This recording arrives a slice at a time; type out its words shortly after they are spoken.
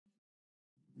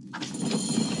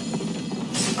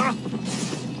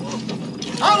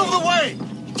Out of the way!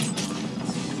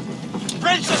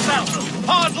 Brace yourself!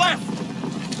 Hard left!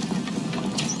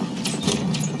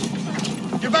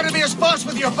 You better be as fast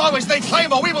with your bow as they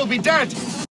claim, or we will be dead!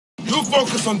 You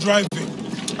focus on driving.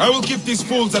 I will keep these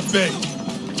fools at bay.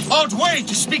 Odd way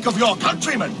to speak of your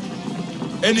countrymen!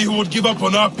 Any who would give up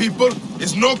on our people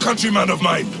is no countryman of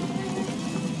mine.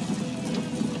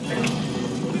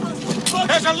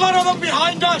 There's a lot of them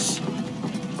behind us!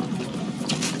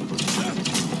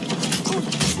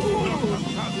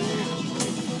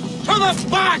 To the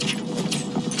back!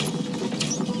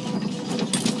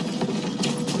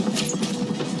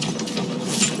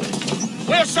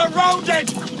 We're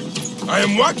surrounded! I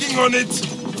am working on it!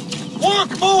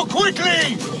 Work more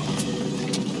quickly!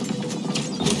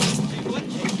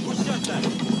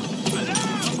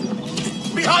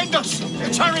 Behind us! The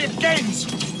chariot gains!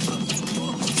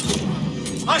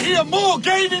 I hear more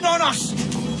gaining on us!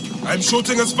 I'm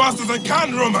shooting as fast as I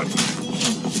can, Roman!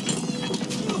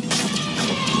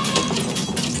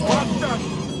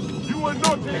 You are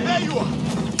not... There you are!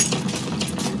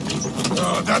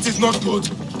 That is not good.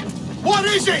 What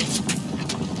is it?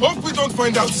 Hope we don't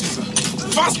find out, Caesar.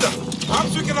 Faster!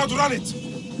 Perhaps we can outrun it.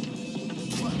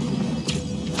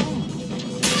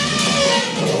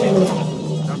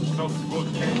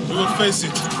 We will face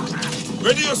it.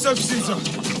 Ready yourself, Caesar.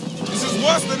 This is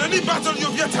worse than any battle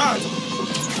you've yet had.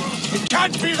 It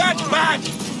can't be that bad!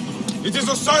 It is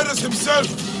Osiris himself.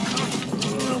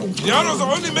 The arrows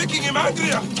are only making him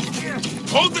angrier.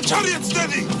 Hold the chariot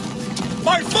steady.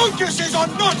 My focus is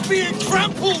on not being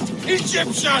trampled,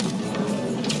 Egyptian!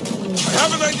 I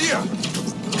have an idea.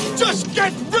 Just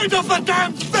get rid of the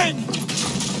damn thing!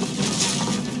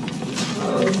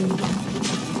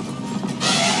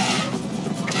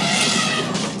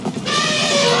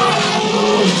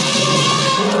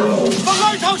 The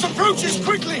lighthouse approaches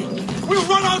quickly! We'll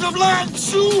run out of land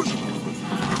soon!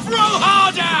 Throw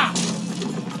harder!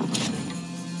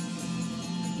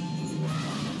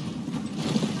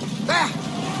 There!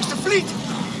 It's the fleet!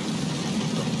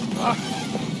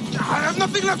 I have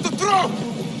nothing left to throw!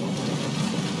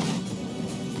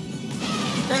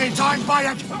 Any time,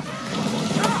 Bayek!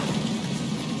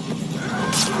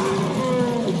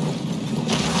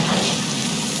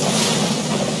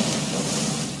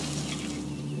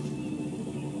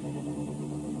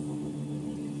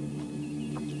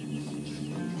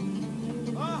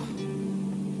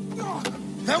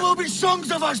 There will be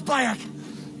songs of us, Bayek!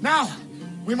 Now,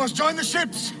 we must join the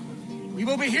ships! We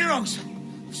will be heroes,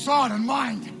 sword and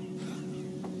mind!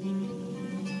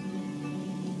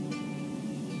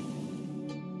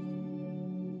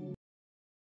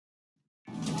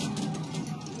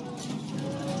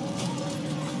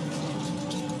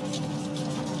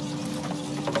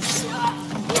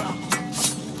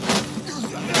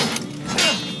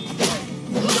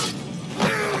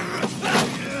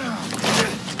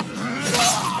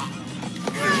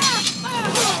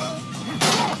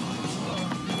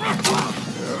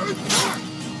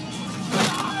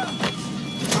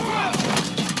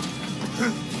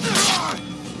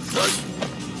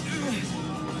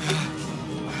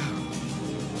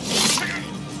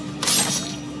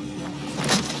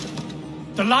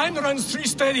 The line runs 3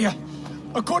 stadia.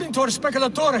 According to our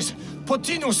speculatores,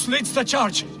 Pothinus leads the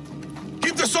charge.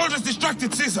 Keep the soldiers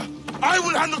distracted, Caesar. I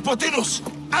will handle Pothinus.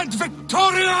 And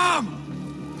Victoriam!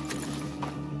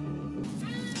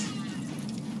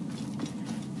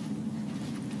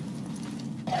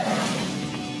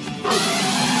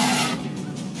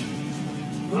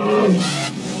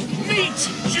 Meet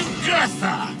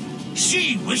Jugurtha!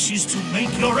 She wishes to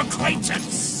make your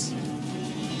acquaintance.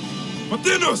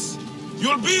 Pothinus!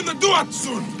 You'll be in the Duat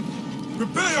soon!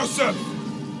 Prepare yourself!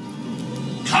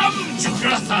 Come,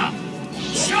 Jugurtha!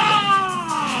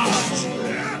 Charge!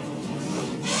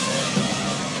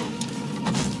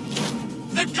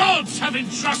 The gods have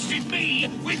entrusted me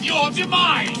with your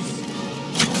demise!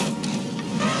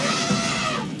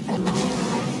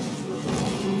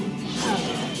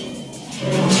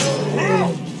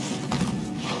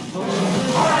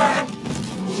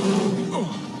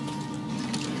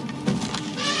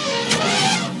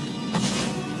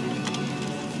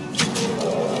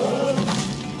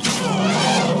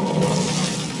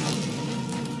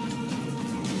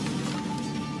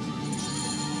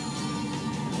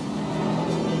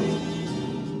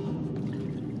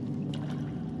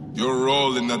 Your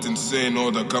role in that insane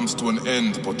order comes to an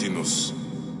end, Pothinus.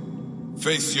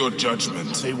 Face your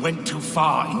judgment. They went too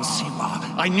far in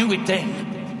Siwa. I knew it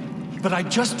then. But I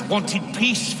just wanted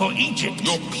peace for Egypt.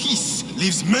 Your peace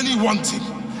leaves many wanting.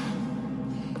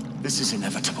 This is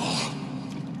inevitable.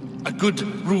 A good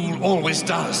rule always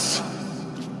does.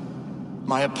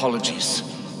 My apologies,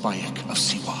 Bayek of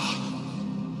Siwa.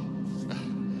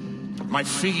 My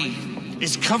fee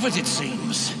is covered, it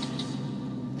seems.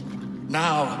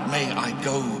 Now may I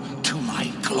go to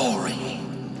my glory.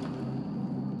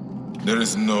 There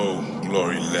is no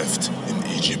glory left in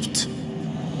Egypt.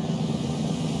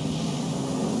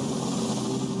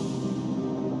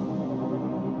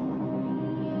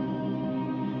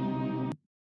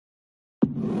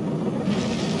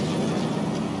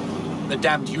 The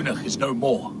damned eunuch is no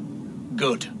more.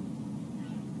 Good.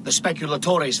 The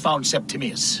speculatores found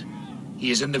Septimius. He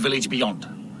is in the village beyond.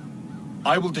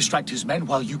 I will distract his men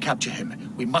while you capture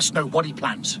him. We must know what he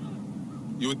plans.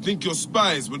 You would think your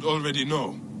spies would already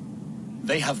know.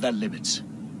 They have their limits.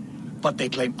 But they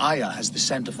claim Aya has the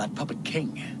scent of that puppet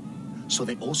king. So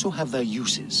they also have their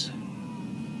uses.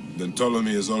 Then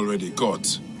Ptolemy is already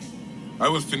caught. I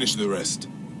will finish the rest.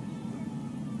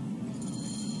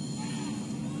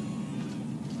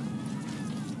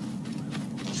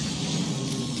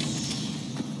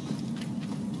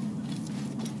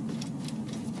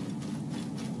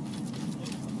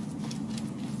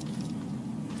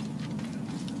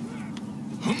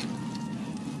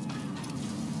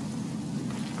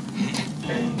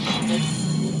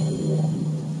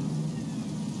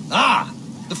 Ah!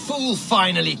 The fool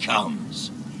finally comes.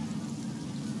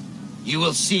 You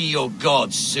will see your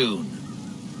gods soon.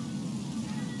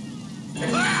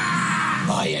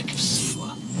 Bayek of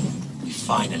Siwa, we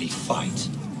finally fight.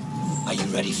 Are you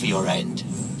ready for your end?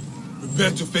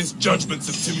 Prepare to face judgment,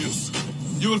 Septimius.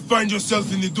 You will find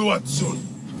yourself in the Duat soon.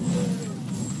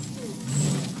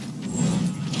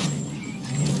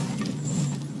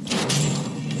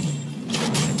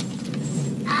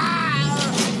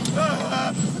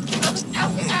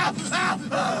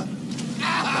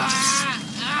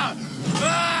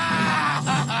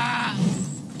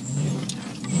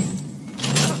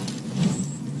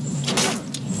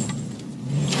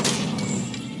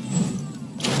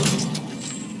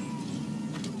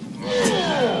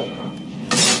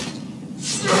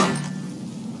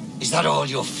 Is that all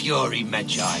your fury,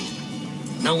 Medjay?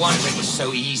 No wonder it was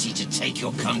so easy to take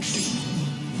your country.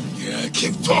 Yeah,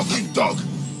 keep talking, dog.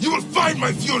 You will find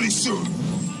my fury soon.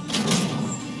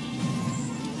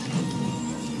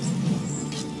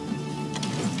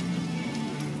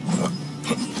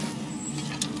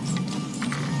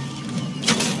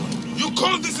 You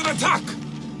called this an attack?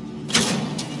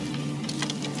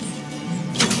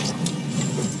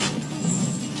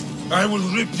 I will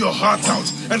rip your heart out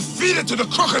and feed it to the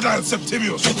crocodile,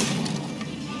 Septimius!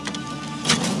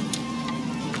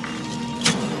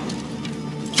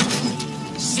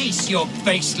 Cease your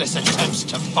baseless attempts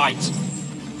to fight.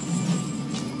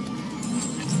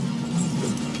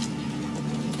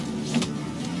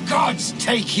 Gods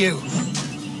take you!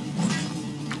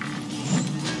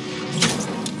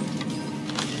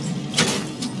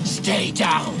 Stay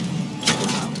down!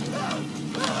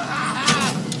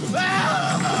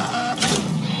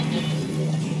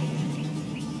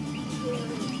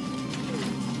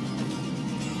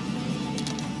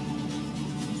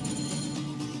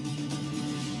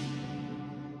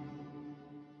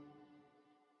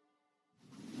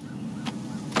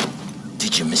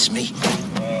 Did you miss me?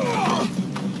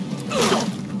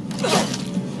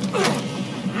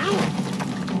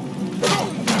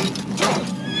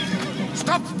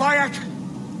 Stop, Bayek!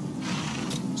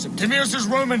 Septimius is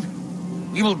Roman.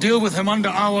 We will deal with him under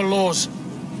our laws.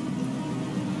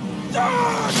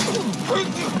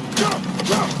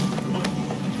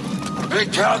 He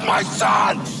killed my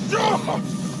son!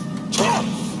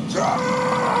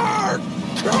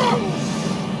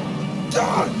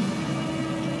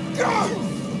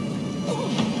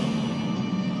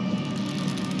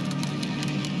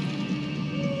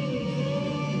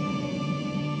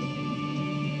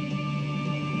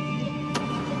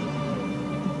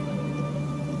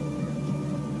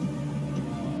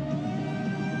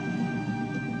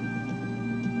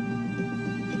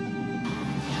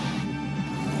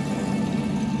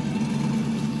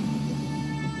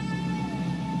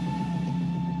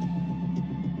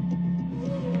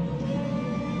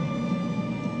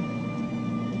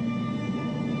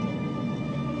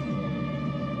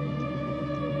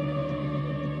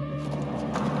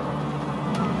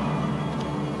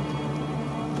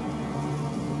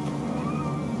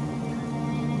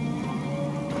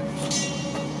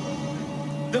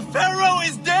 The Pharaoh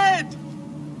is dead!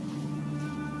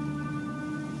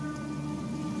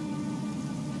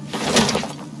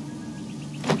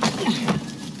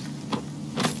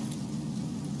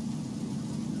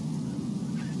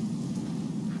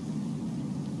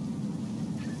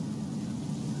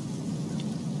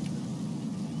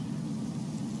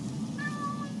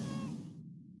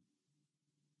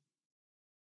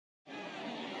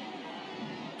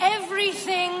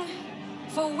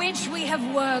 for which we have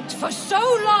worked for so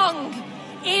long,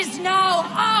 is now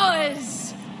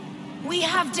ours. We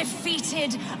have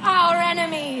defeated our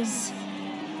enemies.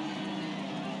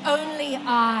 Only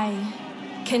I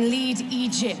can lead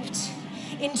Egypt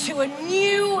into a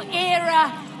new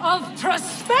era of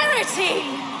prosperity.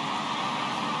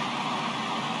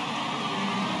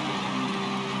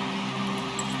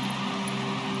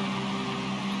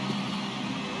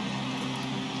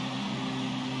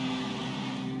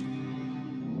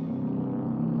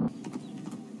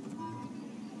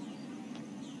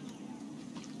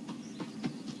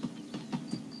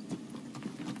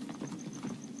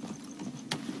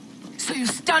 So you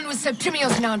stand with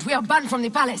Septimius now, and we are banned from the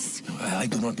palace. I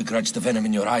do not begrudge the venom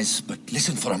in your eyes, but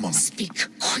listen for a moment. Speak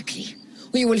quickly,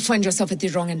 or you will find yourself at the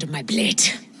wrong end of my blade.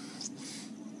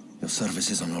 Your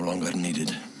services are no longer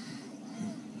needed.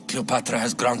 Cleopatra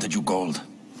has granted you gold.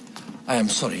 I am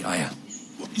sorry, Aya.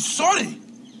 Sorry?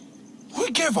 We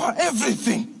gave her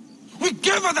everything. We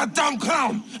gave her that damn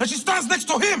crown, and she stands next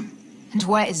to him. And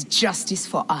where is justice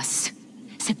for us?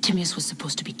 Septimius was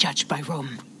supposed to be judged by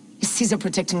Rome. Is Caesar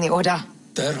protecting the order?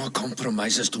 There are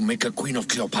compromises to make a queen of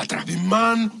Cleopatra. The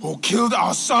man who killed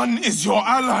our son is your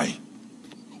ally.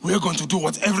 We're going to do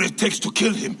whatever it takes to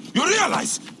kill him. You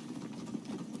realize?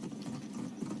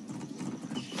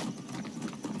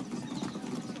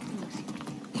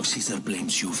 No, Caesar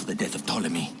blames you for the death of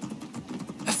Ptolemy.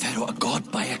 A pharaoh, a god,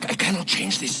 Bayek. I cannot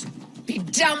change this. Be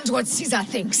damned what Caesar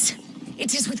thinks.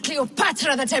 It is with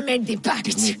Cleopatra that I made the pact.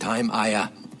 Give me time, Aya.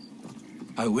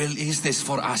 I will ease this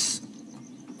for us.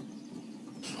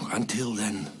 Until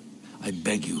then, I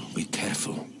beg you, be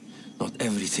careful. Not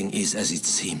everything is as it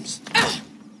seems.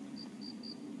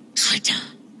 Traitor.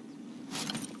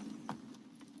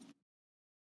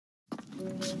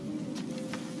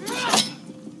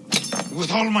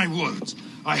 With all my words,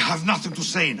 I have nothing to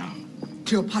say now.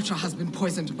 Cleopatra has been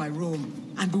poisoned by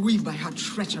Rome, and we by her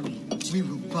treachery. We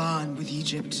will burn with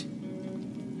Egypt.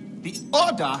 The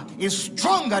order is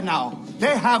stronger now.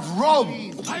 They have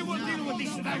Rome. I will deal with this.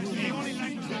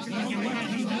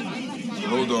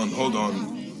 Hold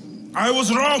on. I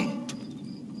was wrong.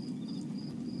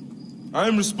 I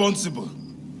am responsible.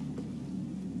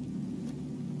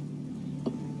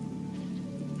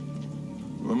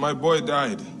 When my boy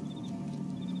died,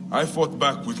 I fought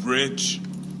back with rage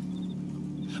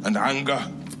and anger.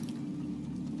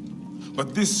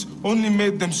 But this only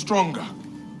made them stronger.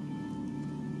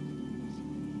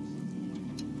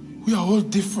 We are all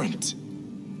different.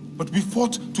 But we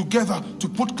fought together to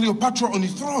put Cleopatra on the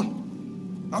throne.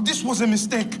 Now this was a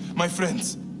mistake, my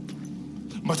friends.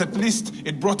 But at least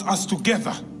it brought us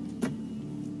together.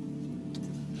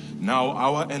 Now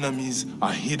our enemies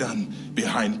are hidden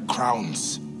behind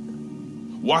crowns,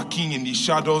 walking in the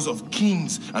shadows of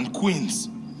kings and queens.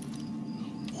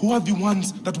 Who are the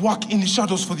ones that walk in the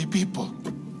shadows for the people?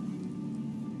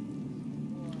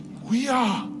 We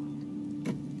are.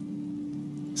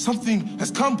 Something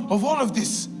has come of all of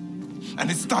this,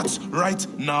 and it starts right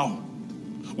now.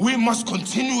 We must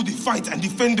continue the fight and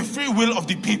defend the free will of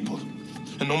the people.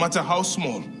 And no matter how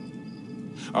small,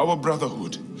 our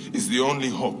brotherhood is the only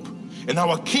hope, and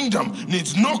our kingdom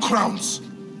needs no crowns.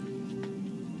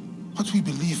 What we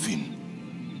believe in,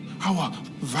 our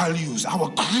values,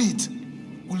 our creed,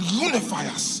 will unify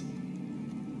us.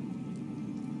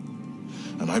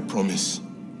 And I promise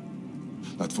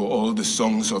that for all the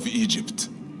songs of Egypt,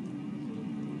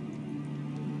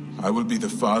 I will be the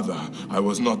father I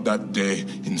was not that day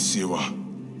in Siwa.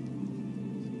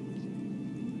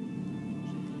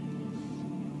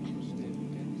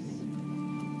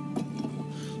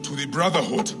 To the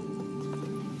Brotherhood.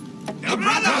 The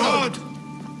Brotherhood!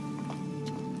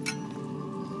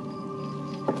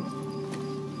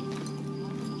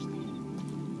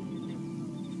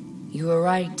 You were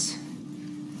right.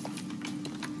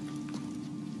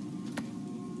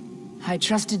 I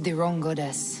trusted the wrong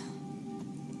goddess.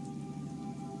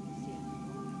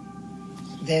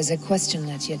 There's a question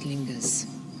that yet lingers.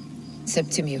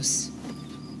 Septimius.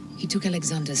 He took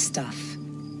Alexander's staff.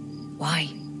 Why?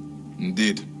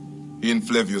 Indeed. He and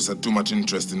Flavius had too much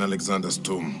interest in Alexander's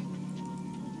tomb.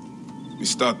 We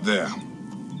start there.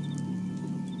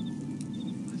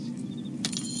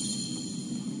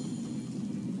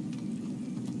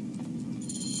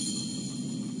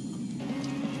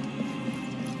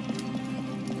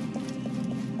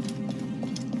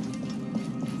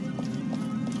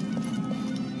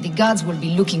 The guards will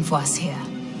be looking for us here.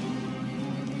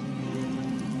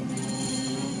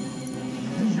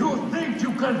 You think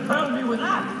you can fool me with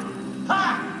that?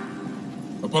 Ha!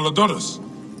 Apollodorus.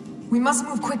 We must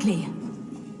move quickly.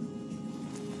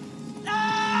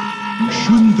 You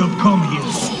shouldn't have come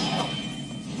here.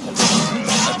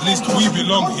 least we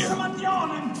belong here.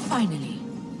 Finally,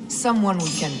 someone we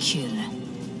can kill.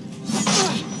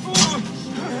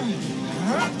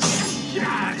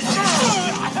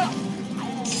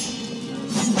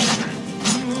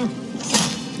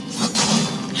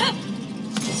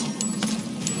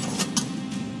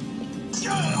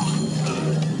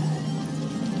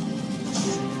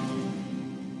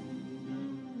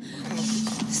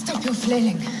 Stop your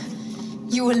flailing.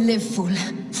 You will live, fool.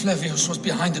 Flavius was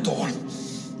behind the door.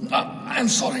 I'm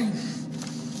sorry.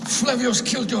 Flavius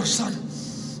killed your son.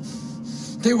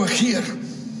 They were here.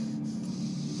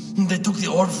 They took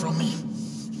the orb from me.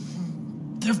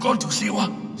 They've gone to Siwa.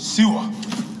 Siwa?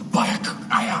 Bayek,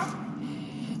 Aya.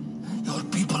 Your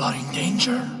people are in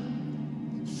danger.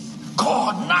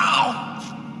 Go now!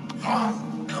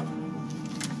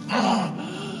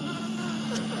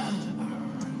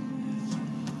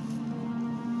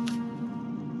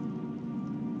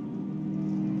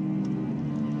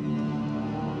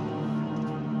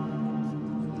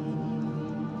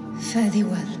 Fare thee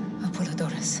well,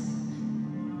 Apollodorus.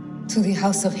 To the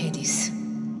House of Hades.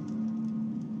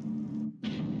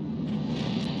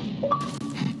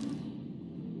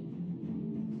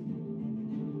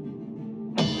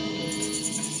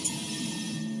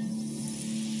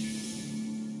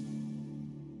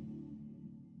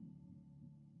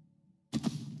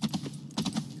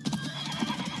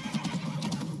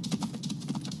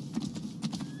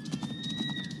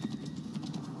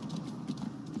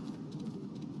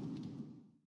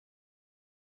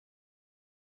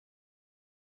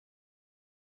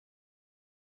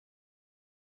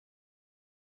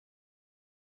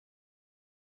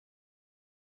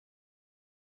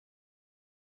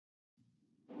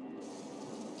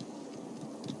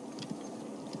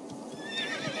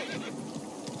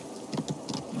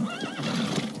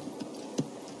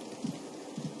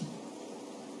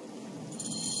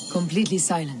 Completely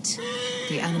silent.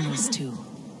 The animals too.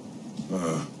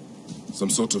 Some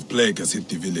sort of plague has hit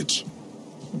the village.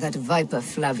 That viper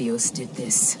Flavius did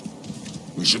this.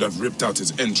 We should have ripped out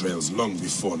his entrails long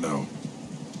before now.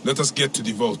 Let us get to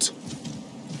the vault.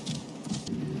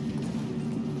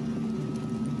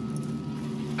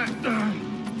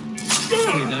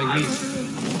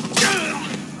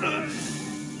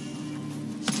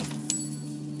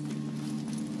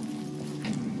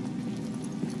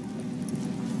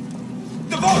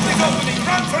 The vault is opening!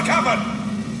 Run for cover!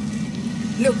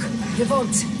 Look, the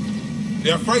vault.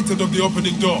 They are frightened of the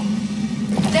opening door.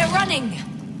 They're running!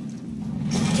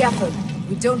 Careful,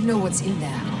 we don't know what's in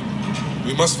there.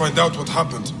 We must find out what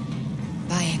happened.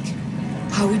 Bayek,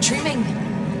 are we dreaming?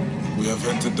 We have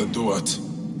entered the Duat.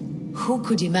 Who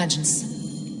could imagine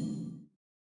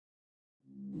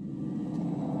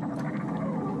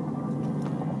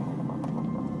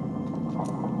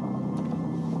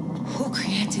Who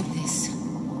created this?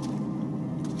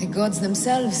 The gods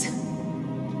themselves?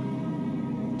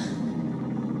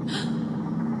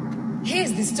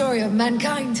 Here's the story of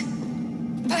mankind.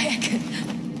 Bayek.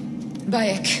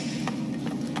 Bayek.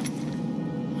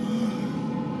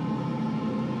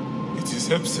 It is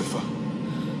Hepzefa.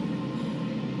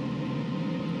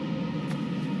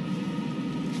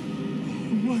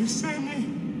 My Sammy.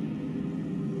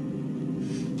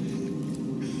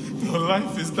 Your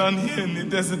life is done here in the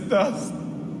desert dust.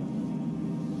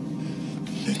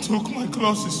 They took my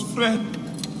closest friend.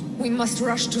 We must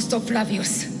rush to stop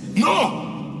Flavius. No!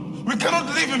 We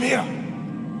cannot leave him here!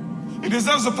 He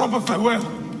deserves a proper farewell.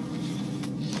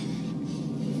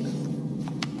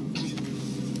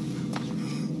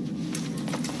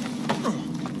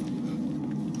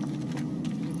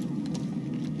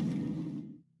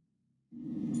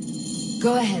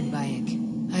 Go ahead,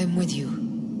 Bayek. I am with you.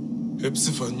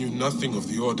 Hepzefa knew nothing of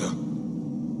the order.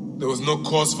 There was no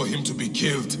cause for him to be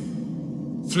killed.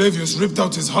 Flavius ripped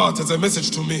out his heart as a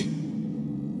message to me.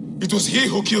 It was he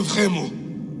who killed Khemu.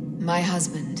 My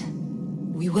husband.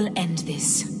 We will end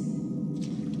this.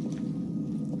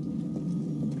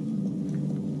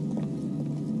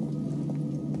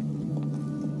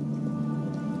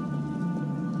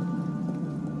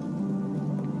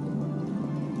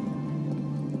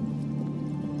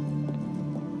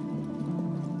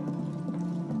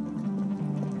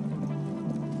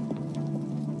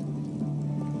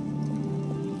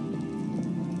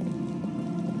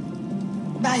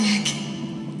 Bayek.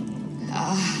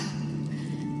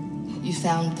 You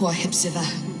found poor Hepzefa.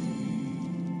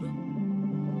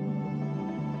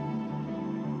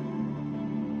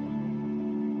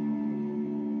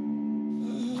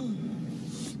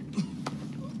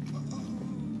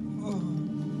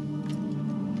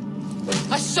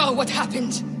 I saw what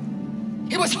happened.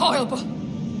 It was horrible.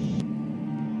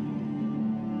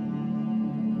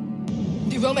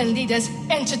 The Roman leaders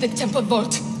entered the temple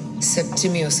vault.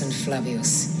 Septimius and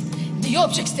Flavius. The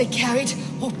objects they carried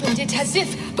opened it as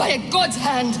if by a god's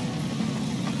hand.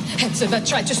 Hepzefa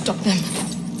tried to stop them,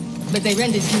 but they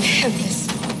rendered him helpless.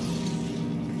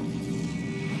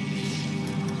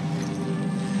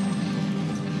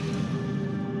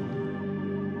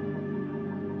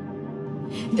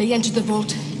 They entered the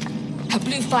vault. A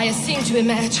blue fire seemed to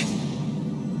emerge.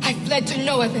 I fled to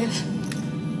no avail.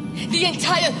 The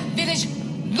entire village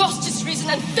lost its reason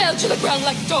and fell to the ground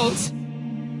like dogs.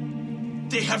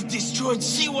 They have destroyed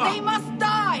Siwa! They must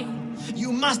die!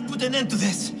 You must put an end to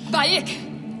this!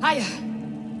 Bayek, Aya,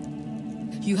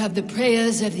 you have the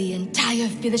prayers of the entire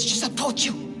village to support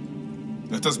you.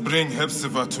 Let us bring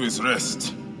Hepzefa to his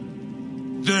rest.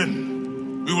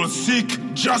 Then, we will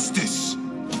seek justice!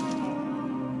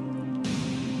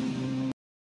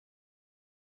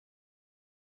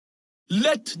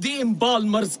 Let the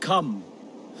embalmers come.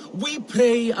 We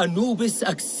pray Anubis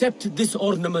accept this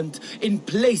ornament in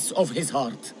place of his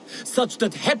heart, such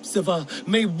that Hepzefa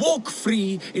may walk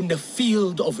free in the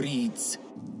field of reeds.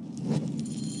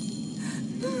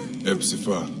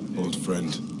 Hepzefa, old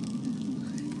friend.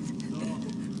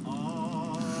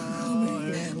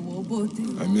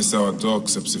 I miss our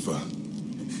dogs, Hepzefa.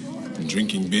 And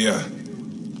drinking beer.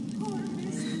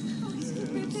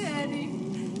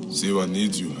 Siwa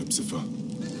needs you, Hepzefa.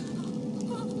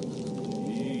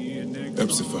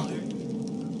 Hepzefa,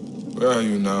 where are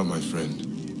you now, my friend?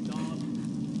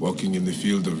 Walking in the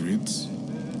field of reeds?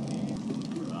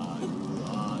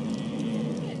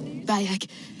 Bayek,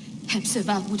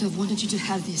 Hepzefa would have wanted you to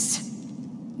have this.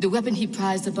 The weapon he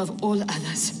prized above all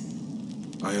others.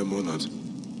 I am honored.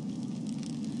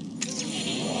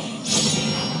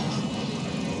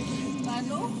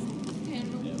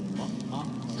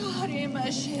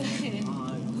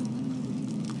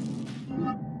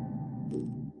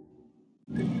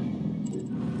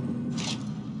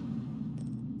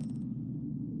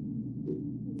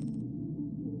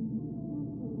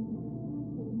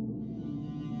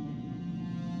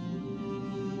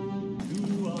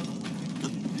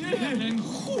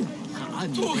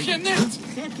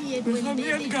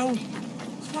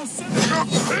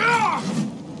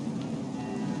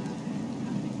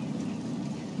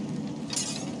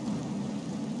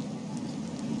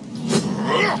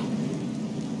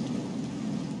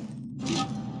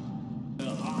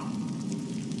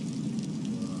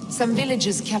 Some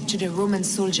villagers captured a Roman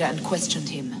soldier and questioned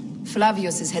him.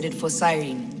 Flavius is headed for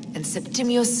Cyrene, and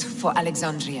Septimius for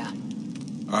Alexandria.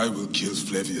 I will kill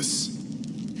Flavius.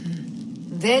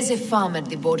 There's a farm at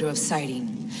the border of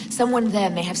Cyrene. Someone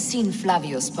there may have seen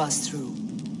Flavius pass through.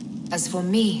 As for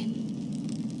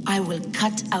me, I will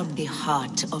cut out the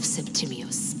heart of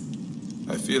Septimius.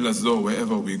 I feel as though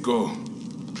wherever we go,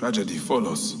 tragedy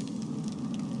follows.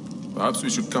 Perhaps we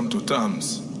should come to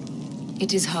terms.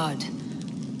 It is hard.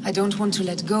 I don't want to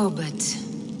let go, but...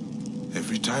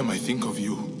 Every time I think of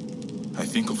you, I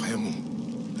think of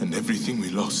Hemu, and everything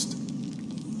we lost.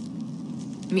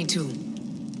 Me too.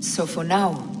 So for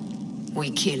now, we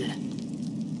kill.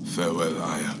 Farewell,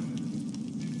 Aya.